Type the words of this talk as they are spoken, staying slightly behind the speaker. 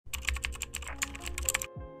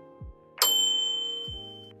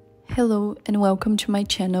Hello and welcome to my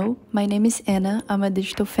channel. My name is Anna, I'm a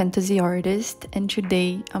digital fantasy artist, and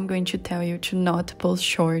today I'm going to tell you to not post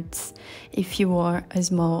shorts if you are a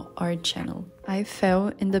small art channel. I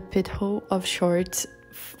fell in the pit hole of shorts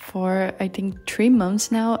for I think 3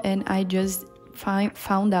 months now, and I just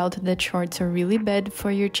found out that shorts are really bad for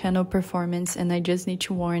your channel performance, and I just need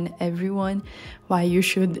to warn everyone why you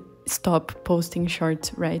should stop posting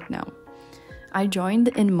shorts right now. I joined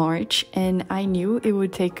in March and I knew it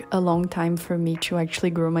would take a long time for me to actually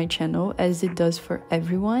grow my channel, as it does for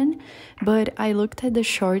everyone, but I looked at the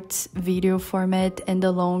shorts video format and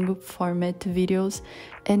the long format videos,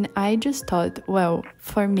 and I just thought, well,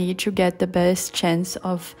 for me to get the best chance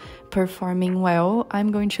of performing well, I'm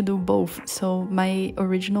going to do both. So my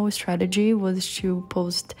original strategy was to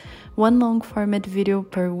post one long format video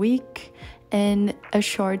per week and a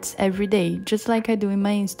shorts every day, just like I do in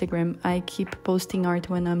my Instagram. I keep posting art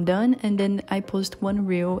when I'm done, and then I post one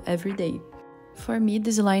reel every day. For me,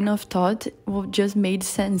 this line of thought just made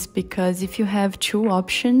sense, because if you have 2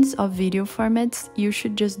 options of video formats, you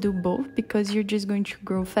should just do both, because you're just going to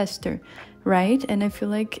grow faster, right? And I feel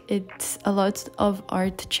like it's a lot of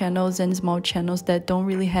art channels and small channels that don't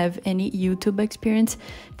really have any YouTube experience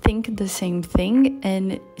think the same thing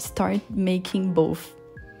and start making both.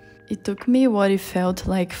 It took me what it felt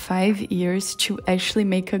like 5 years to actually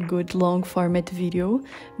make a good long format video,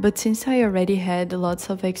 but since I already had lots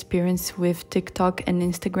of experience with TikTok and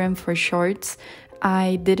Instagram for shorts,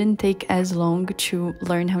 I didn't take as long to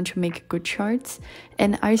learn how to make good shorts,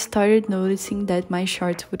 and I started noticing that my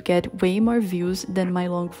shorts would get way more views than my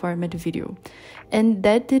long format video. And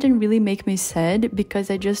that didn't really make me sad,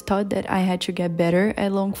 because I just thought that I had to get better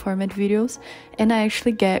at long format videos, and I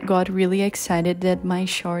actually got really excited that my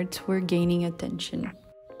shorts were gaining attention.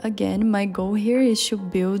 Again, my goal here is to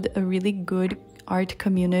build a really good art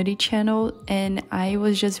community channel, and I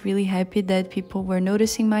was just really happy that people were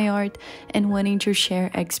noticing my art and wanting to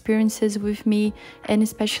share experiences with me. And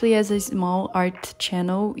especially as a small art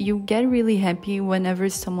channel, you get really happy whenever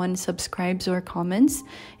someone subscribes or comments.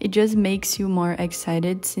 It just makes you more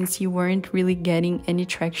excited, since you weren't really getting any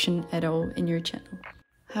traction at all in your channel.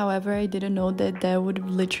 However, I didn't know that that would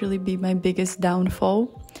literally be my biggest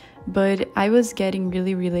downfall. But I was getting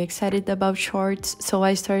really excited about shorts, so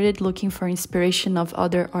I started looking for inspiration of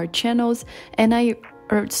other art channels, and I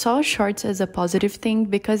saw shorts as a positive thing,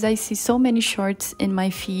 because I see so many shorts in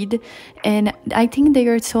my feed and I think they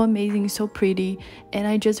are so amazing, so pretty, and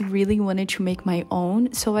I just really wanted to make my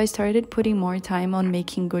own. So I started putting more time on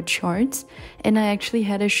making good shorts, and I actually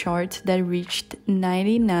had a short that reached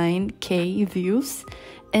 99k views,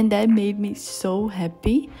 and that made me so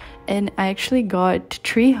happy. And I actually got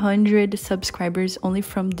 300 subscribers only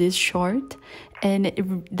from this short, and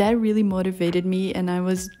that really motivated me, and I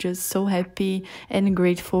was just so happy and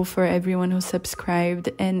grateful for everyone who subscribed,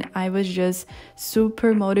 and I was just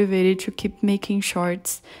super motivated to keep making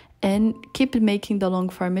shorts and keep making the long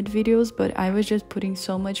format videos. But I was just putting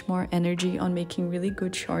so much more energy on making really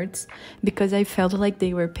good shorts, because I felt like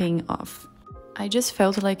they were paying off. I just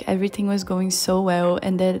felt like everything was going so well,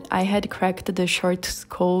 and that I had cracked the shorts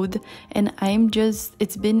code, and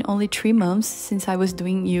it's been only 3 months since I was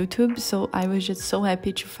doing YouTube, so I was just so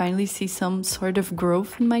happy to finally see some sort of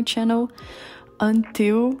growth in my channel,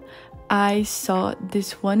 until I saw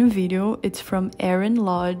this one video. It's from AREN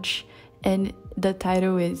Lodge, and the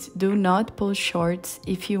title is "Do Not Post Shorts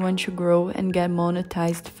If You Want to Grow and Get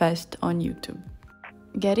Monetized Fast on YouTube."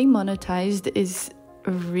 Getting monetized is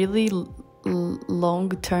a really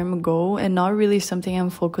long-term goal and not really something I'm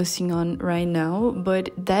focusing on right now, but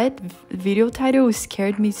that video title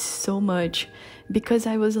scared me so much, because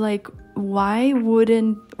I was like, why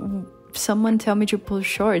wouldn't someone tell me to post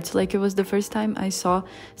shorts? Like, it was the first time I saw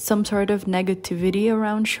some sort of negativity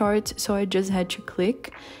around shorts, so I just had to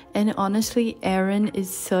click. And honestly, AREN is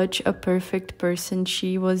such a perfect person.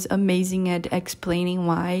 She was amazing at explaining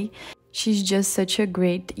why. She's just such a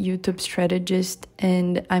great YouTube strategist,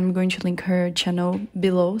 and I'm going to link her channel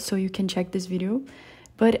below so you can check this video.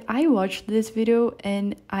 But I watched this video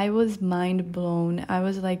and I was mind blown. I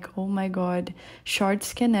was like, oh my god,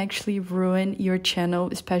 shorts can actually ruin your channel,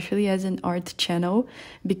 especially as an art channel,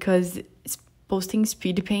 because posting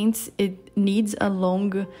speed paints, it needs a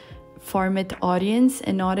long format audience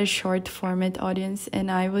and not a short format audience, and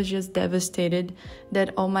I was just devastated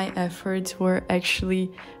that all my efforts were actually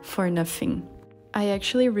for nothing. I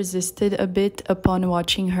actually resisted a bit upon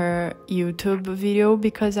watching her YouTube video,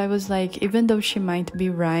 because I was like, even though she might be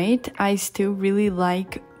right, I still really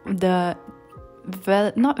like the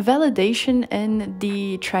not validation and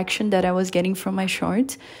the traction that I was getting from my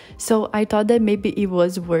shorts. So I thought that maybe it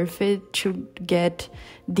was worth it to get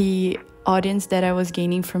the audience that I was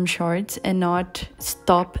gaining from shorts and not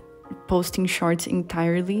stop posting shorts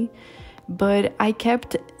entirely. But I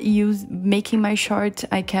kept making my shorts,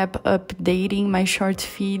 I kept updating my shorts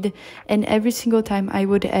feed, and every single time I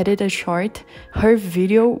would edit a short, her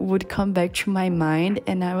video would come back to my mind,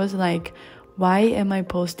 and I was like, why am I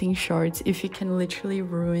posting shorts if it can literally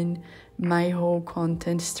ruin my whole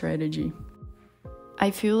content strategy? I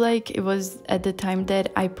feel like it was at the time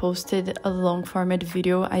that I posted a long format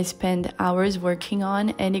video I spent hours working on,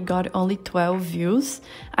 and it got only 12 views.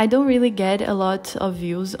 I don't really get a lot of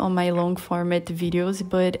views on my long format videos,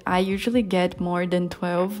 but I usually get more than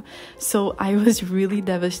 12. So I was really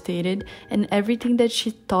devastated, and everything that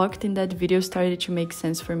she talked in that video started to make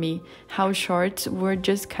sense for me. How shorts were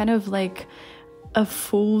just kind of like a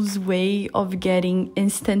fool's way of getting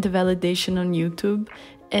instant validation on YouTube,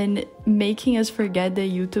 and making us forget that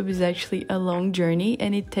YouTube is actually a long journey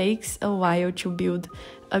and it takes a while to build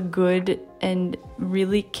a good and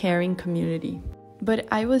really caring community. But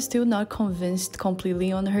I was still not convinced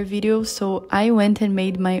completely on her video, so I went and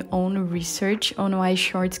made my own research on why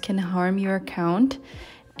shorts can harm your account.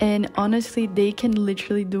 And honestly, they can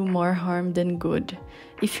literally do more harm than good.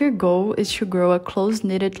 If your goal is to grow a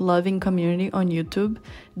close-knitted, loving community on YouTube,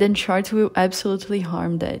 then shorts will absolutely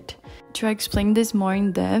harm that. To explain this more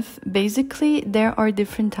in depth, basically there are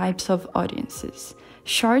different types of audiences.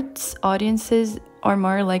 Shorts audiences are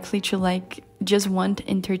more likely to just want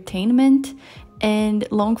entertainment, and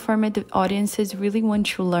long format audiences really want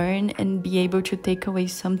to learn and be able to take away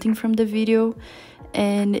something from the video.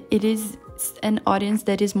 And it is an audience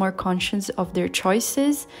that is more conscious of their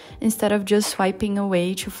choices instead of just swiping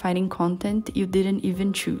away to finding content you didn't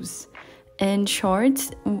even choose. And shorts,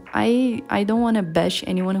 I don't want to bash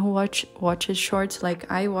anyone who watches shorts. Like,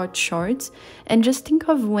 I watch shorts, and just think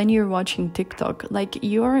of when you're watching TikTok, like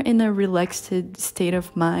you are in a relaxed state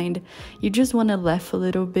of mind, you just want to laugh a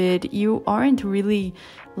little bit, you aren't really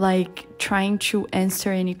like trying to answer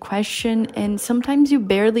any question, and sometimes you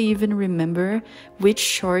barely even remember which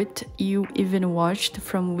short you even watched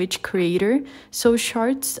from which creator. So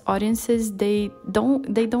shorts audiences, they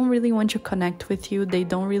don't really want to connect with you, they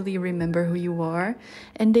don't really remember who you are,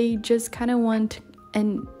 and they just kind of want a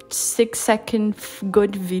 6-second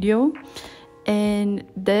good video. And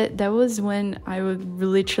that was when I would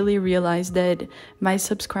literally realize that my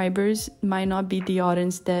subscribers might not be the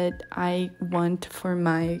audience that I want for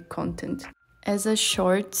my content. As a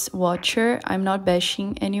shorts watcher, I'm not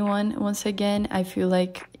bashing anyone. Once again, I feel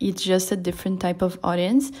like it's just a different type of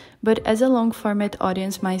audience. But as a long format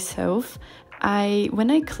audience myself,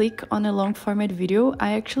 when I click on a long format video,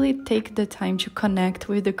 I actually take the time to connect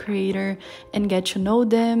with the creator and get to know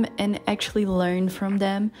them and actually learn from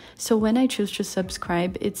them. So when I choose to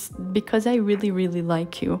subscribe, it's because I really, really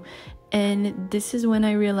like you. And this is when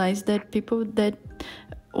I realized that people that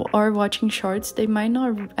are watching shorts, they might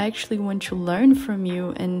not actually want to learn from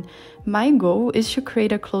you. And my goal is to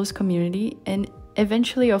create a close community and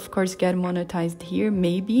eventually, of course, get monetized here,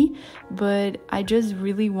 maybe, but I just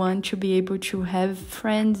really want to be able to have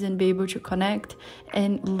friends and be able to connect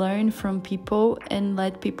and learn from people and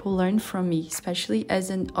let people learn from me, especially as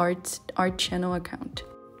an art channel account.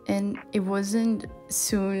 And it wasn't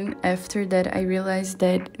soon after that I realized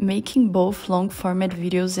that making both long format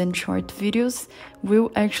videos and short videos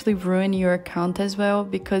will actually ruin your account as well,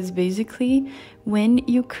 because basically when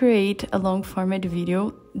you create a long format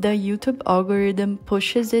video, the YouTube algorithm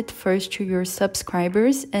pushes it first to your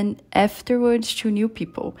subscribers and afterwards to new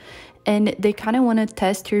people. And they kind of want to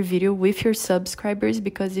test your video with your subscribers,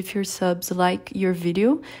 because if your subs like your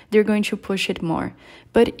video, they're going to push it more.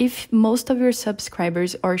 But if most of your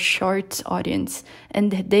subscribers are shorts audience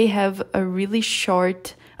and they have a really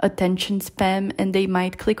short attention span and they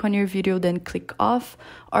might click on your video then click off,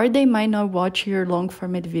 or they might not watch your long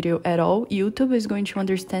format video at all, YouTube is going to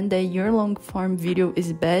understand that your long form video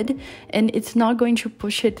is bad and it's not going to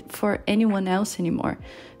push it for anyone else anymore.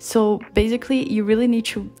 So basically, you really need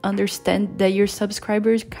to understand that your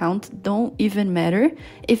subscribers count don't even matter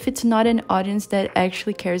if it's not an audience that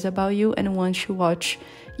actually cares about you and wants to watch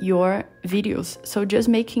your videos. So just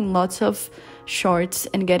making lots of shorts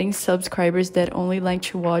and getting subscribers that only like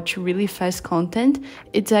to watch really fast content,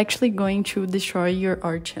 it's actually going to destroy your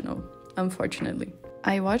art channel, unfortunately.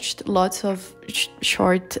 I watched lots of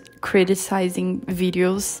short criticizing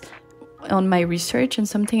videos on my research, and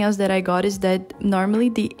something else that I got is that normally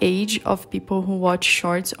the age of people who watch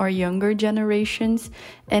shorts are younger generations,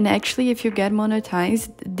 and actually if you get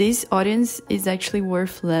monetized, this audience is actually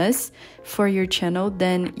worth less for your channel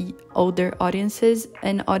than older audiences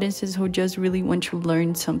and audiences who just really want to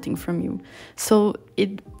learn something from you. So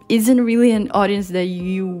it isn't really an audience that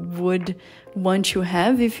you would want to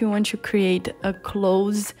have if you want to create a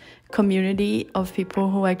close community of people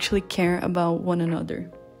who actually care about one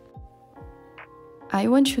another. I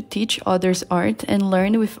want to teach others art and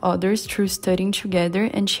learn with others through studying together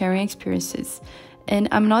and sharing experiences. And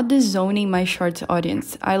I'm not disowning my shorts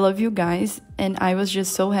audience. I love you guys, and I was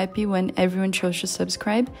just so happy when everyone chose to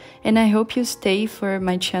subscribe, and I hope you stay for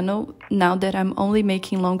my channel now that I'm only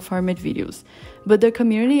making long format videos. But the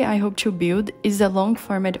community I hope to build is a long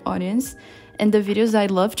format audience, and the videos I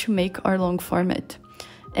love to make are long format.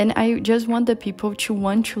 And I just want the people to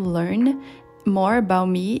want to learn more about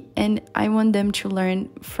me, and I want them to learn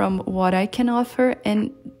from what I can offer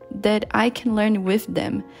and that I can learn with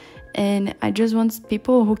them. And I just want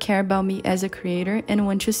people who care about me as a creator and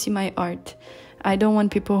want to see my art. I don't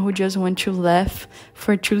want people who just want to laugh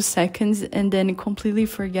for 2 seconds and then completely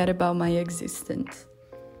forget about my existence.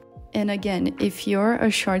 And again, if you're a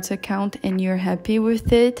shorts account and you're happy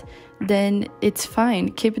with it, then it's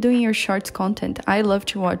fine. Keep doing your shorts content. I love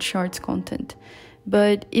to watch shorts content.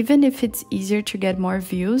 But even if it's easier to get more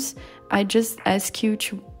views, I just ask you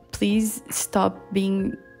to please stop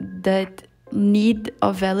being that need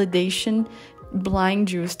of validation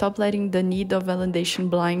blind you. Stop letting the need of validation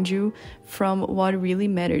blind you from what really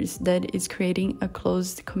matters, that is creating a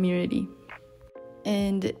closed community.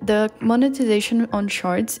 And the monetization on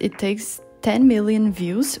shorts, it takes 10 million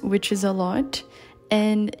views, which is a lot.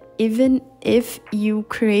 And even if you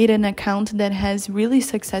create an account that has really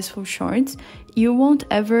successful shorts, you won't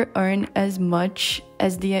ever earn as much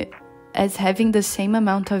as having the same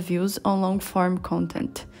amount of views on long form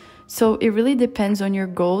content. So it really depends on your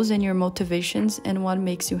goals and your motivations and what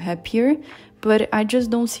makes you happier. But I just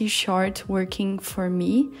don't see shorts working for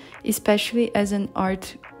me, especially as an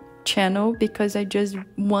art channel, because I just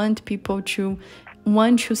want people to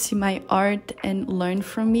want to see my art and learn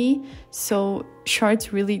from me. So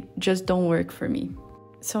shorts really just don't work for me.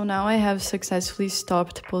 So now I have successfully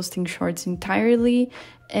stopped posting shorts entirely,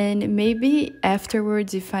 and maybe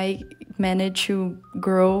afterwards, if I manage to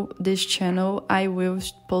grow this channel, I will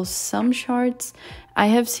post some shorts. I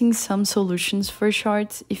have seen some solutions for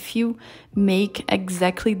shorts. If you make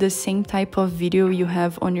exactly the same type of video you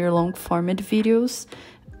have on your long format videos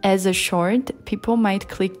as a short, people might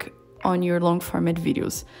click on your long format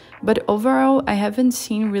videos. But overall, I haven't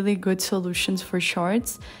seen really good solutions for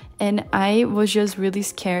shorts, and I was just really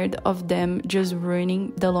scared of them just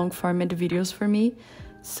ruining the long format videos for me.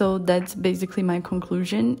 So that's basically my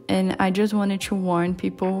conclusion, and I just wanted to warn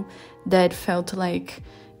people that felt like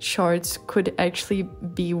shorts could actually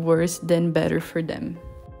be worse than better for them.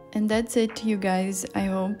 And that's it, you guys. I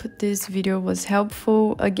hope this video was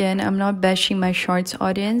helpful. Again, I'm not bashing my shorts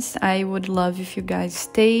audience. I would love if you guys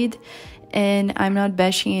stayed. And I'm not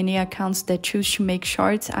bashing any accounts that choose to make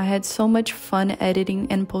shorts. I had so much fun editing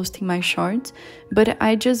and posting my shorts, but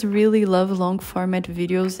I just really love long format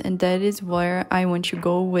videos, and that is where I want to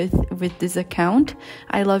go with this account.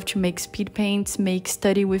 I love to make speed paints, make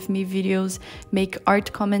study with me videos, make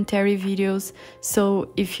art commentary videos.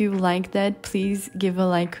 So if you like that, please give a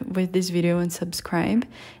like with this video and subscribe.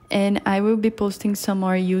 And I will be posting some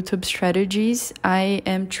more YouTube strategies. I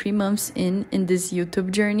am 3 months in this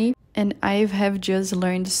YouTube journey, and I have just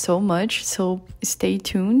learned so much, so stay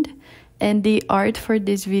tuned. And the art for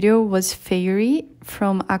this video was Fairy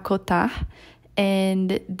from Akotar,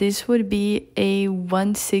 and this would be a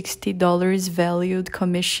 $160 valued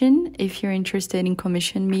commission. If you're interested in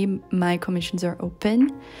commission me, my commissions are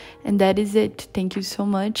open. And that is it. Thank you so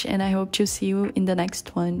much, and I hope to see you in the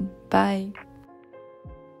next one. Bye!